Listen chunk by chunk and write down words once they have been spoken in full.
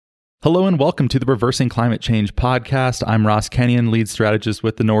Hello and welcome to the Reversing Climate Change podcast. I'm Ross Kenyon, lead strategist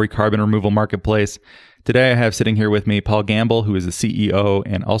with the Nori Carbon Removal Marketplace. Today I have sitting here with me Paul Gamble, who is the CEO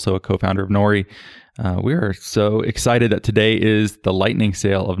and also a co-founder of Nori. We are so excited that today is the lightning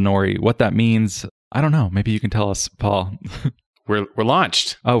sale of Nori. What that means, I don't know. Maybe you can tell us, Paul. We're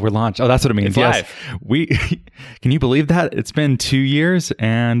launched. Oh, we're launched. Oh, that's what it means. It's yes. live. Can you believe that? It's been 2 years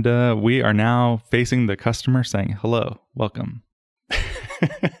and we are now facing the customer saying, hello, welcome.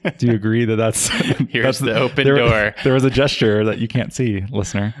 Do you agree that that's the open door? There was a gesture that you can't see,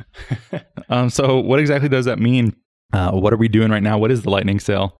 listener. So what exactly does that mean? What are we doing right now? What is the lightning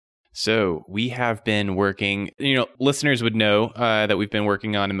sale? So we have been working, listeners would know that we've been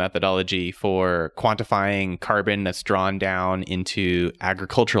working on a methodology for quantifying carbon that's drawn down into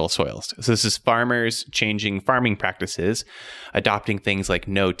agricultural soils. So this is farmers changing farming practices, adopting things like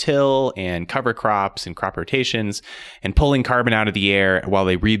no-till and cover crops and crop rotations, and pulling carbon out of the air while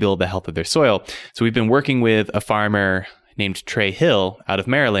they rebuild the health of their soil. So we've been working with a farmer named Trey Hill out of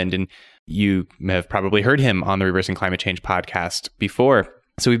Maryland, and you have probably heard him on the Reversing Climate Change podcast before.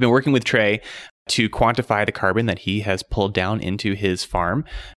 So we've been working with Trey to quantify the carbon that he has pulled down into his farm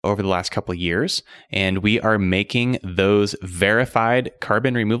over the last couple of years. And we are making those verified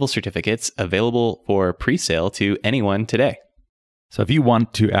carbon removal certificates available for pre-sale to anyone today. So if you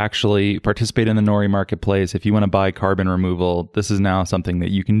want to actually participate in the Nori marketplace, if you want to buy carbon removal, this is now something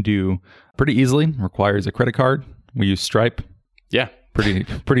that you can do pretty easily. Requires a credit card. We use Stripe. Yeah.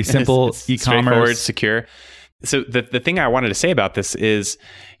 Pretty simple it's e-commerce. Straightforward, secure. So the thing I wanted to say about this is,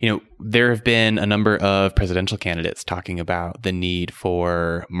 there have been a number of presidential candidates talking about the need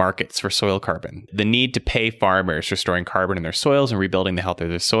for markets for soil carbon, the need to pay farmers for storing carbon in their soils and rebuilding the health of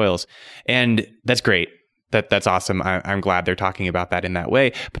their soils. And that's great. That's awesome. I'm glad they're talking about that in that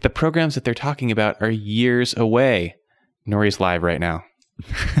way. But the programs that they're talking about are years away. Nori's live right now.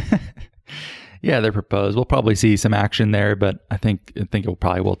 Yeah, they're proposed. We'll probably see some action there, but I think it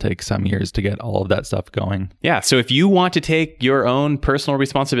probably will take some years to get all of that stuff going. Yeah, so if you want to take your own personal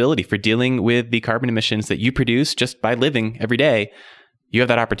responsibility for dealing with the carbon emissions that you produce just by living every day, you have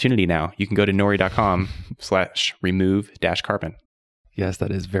that opportunity now. You can go to nori.com/remove-carbon. Yes,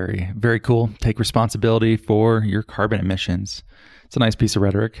 that is very, very cool. Take responsibility for your carbon emissions. It's a nice piece of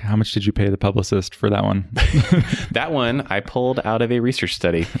rhetoric. How much did you pay the publicist for that one? That one I pulled out of a research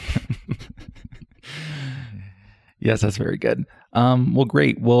study. Yes, that's very good. Well,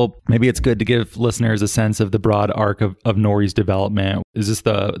 great. Well, maybe it's good to give listeners a sense of the broad arc of Nori's development. Is this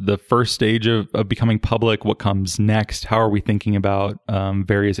the first stage of becoming public? What comes next? How are we thinking about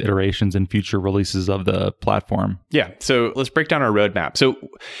various iterations and future releases of the platform? Yeah. So let's break down our roadmap. So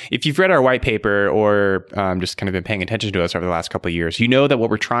if you've read our white paper or just kind of been paying attention to us over the last couple of years, you know that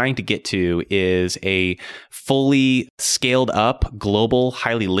what we're trying to get to is a fully scaled up, global,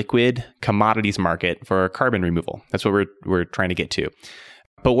 highly liquid commodities market for carbon removal. That's what we're trying to get to.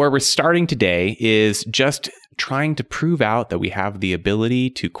 But where we're starting today is just trying to prove out that we have the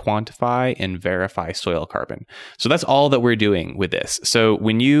ability to quantify and verify soil carbon. So that's all that we're doing with this. So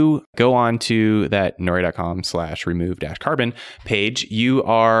when you go on to that nori.com/remove-carbon page, you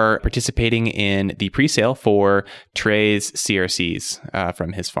are participating in the pre-sale for Trey's CRCs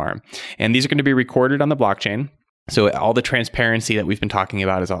from his farm. And these are going to be recorded on the blockchain. So all the transparency that we've been talking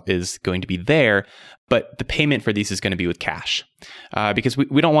about is going to be there, but the payment for these is going to be with cash because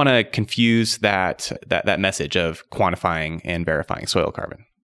we don't want to confuse that message of quantifying and verifying soil carbon.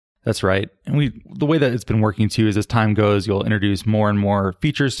 That's right. And the way that it's been working too is as time goes, you'll introduce more and more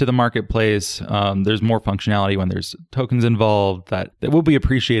features to the marketplace. There's more functionality when there's tokens involved that will be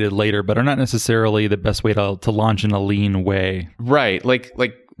appreciated later, but are not necessarily the best way to launch in a lean way. Right. Like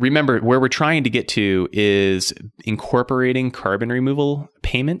remember, where we're trying to get to is incorporating carbon removal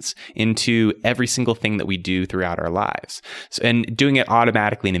payments into every single thing that we do throughout our lives. And doing it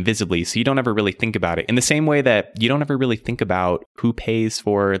automatically and invisibly, so you don't ever really think about it. In the same way that you don't ever really think about who pays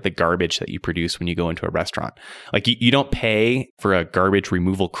for the garbage that you produce when you go into a restaurant. Like you don't pay for a garbage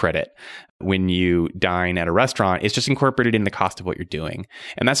removal credit when you dine at a restaurant. It's just incorporated in the cost of what you're doing.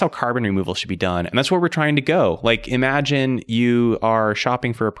 And that's how carbon removal should be done. And that's where we're trying to go. Like imagine you are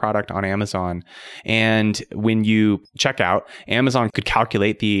shopping for a product on Amazon, and when you check out, Amazon could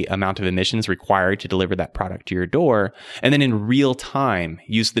calculate the amount of emissions required to deliver that product to your door, and then in real time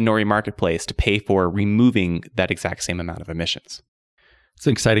use the Nori marketplace to pay for removing that exact same amount of emissions. It's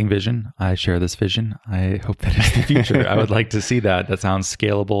an exciting vision. I share this vision. I hope that is the future. I would like to see that. That sounds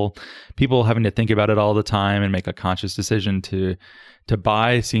scalable. People having to think about it all the time and make a conscious decision to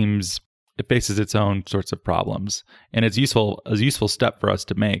buy it faces its own sorts of problems. And it's a useful step for us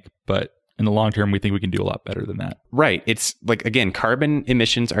to make, but in the long term, we think we can do a lot better than that. Right. It's like, again, carbon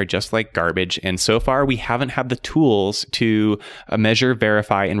emissions are just like garbage. And so far, we haven't had the tools to measure,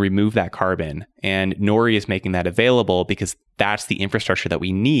 verify, and remove that carbon. And Nori is making that available because that's the infrastructure that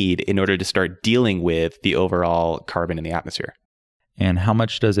we need in order to start dealing with the overall carbon in the atmosphere. And how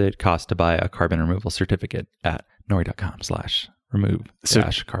much does it cost to buy a carbon removal certificate at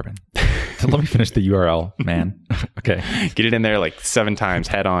nori.com/remove-carbon? So let me finish the URL, man. Okay. Get it in there like 7 times,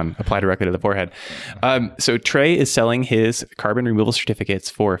 head on, apply directly to the forehead. So Trey is selling his carbon removal certificates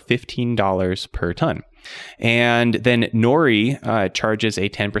for $15 per ton. And then Nori charges a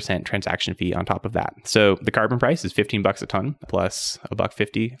 10% transaction fee on top of that. So the carbon price is $15 a ton plus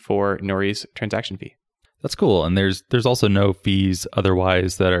 $1.50 for Nori's transaction fee. That's cool. And there's also no fees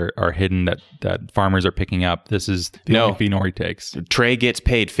otherwise that are hidden that farmers are picking up. This is the only fee Nori takes. Trey gets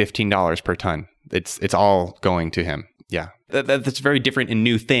paid $15 per ton. It's all going to him. Yeah. That's a very different and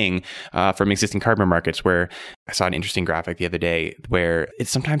new thing from existing carbon markets, where I saw an interesting graphic the other day where it's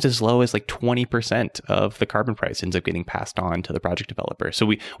sometimes as low as like 20% of the carbon price ends up getting passed on to the project developer. So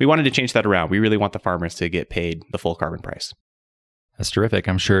we wanted to change that around. We really want the farmers to get paid the full carbon price. That's terrific.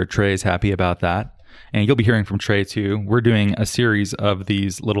 I'm sure Trey's happy about that. And you'll be hearing from Trey too. We're doing a series of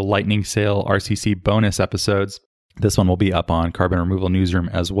these little lightning sale RCC bonus episodes. This one will be up on Carbon Removal Newsroom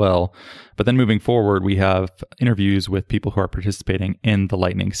as well. But then moving forward, we have interviews with people who are participating in the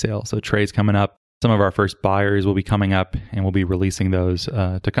lightning sale. So Trey's coming up. Some of our first buyers will be coming up, and we'll be releasing those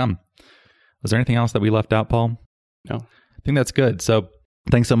to come. Was there anything else that we left out, Paul? No. I think that's good. So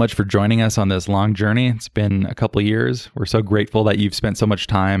thanks so much for joining us on this long journey. It's been a couple of years. We're so grateful that you've spent so much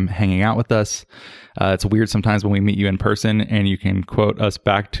time hanging out with us. It's weird sometimes when we meet you in person and you can quote us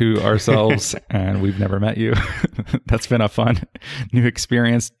back to ourselves and we've never met you. That's been a fun new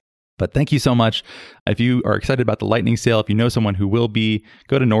experience. But thank you so much. If you are excited about the lightning sale, if you know someone who will be,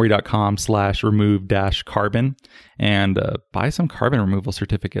 go to nori.com/remove-carbon and buy some carbon removal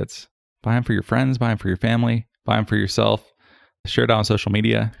certificates. Buy them for your friends, buy them for your family, buy them for yourself. Share it out on social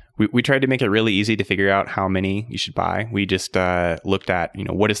media. We tried to make it really easy to figure out how many you should buy. We just looked at,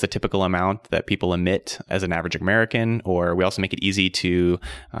 what is the typical amount that people emit as an average American, or we also make it easy to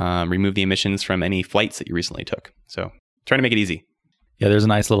remove the emissions from any flights that you recently took. So trying to make it easy. Yeah, there's a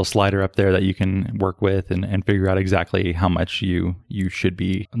nice little slider up there that you can work with and figure out exactly how much you should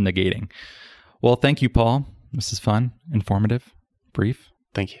be negating. Well, thank you, Paul. This is fun, informative, brief.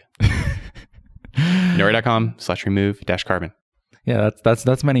 Thank you. Nori.com/remove-carbon. Yeah,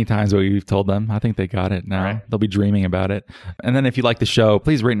 that's many times what you've told them. I think they got it now. Right. They'll be dreaming about it. And then if you like the show,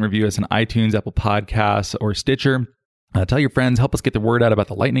 please rate and review us on iTunes, Apple Podcasts, or Stitcher. Tell your friends, help us get the word out about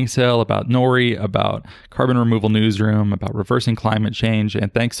the lightning sale, about Nori, about Carbon Removal Newsroom, about reversing climate change.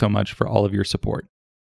 And thanks so much for all of your support.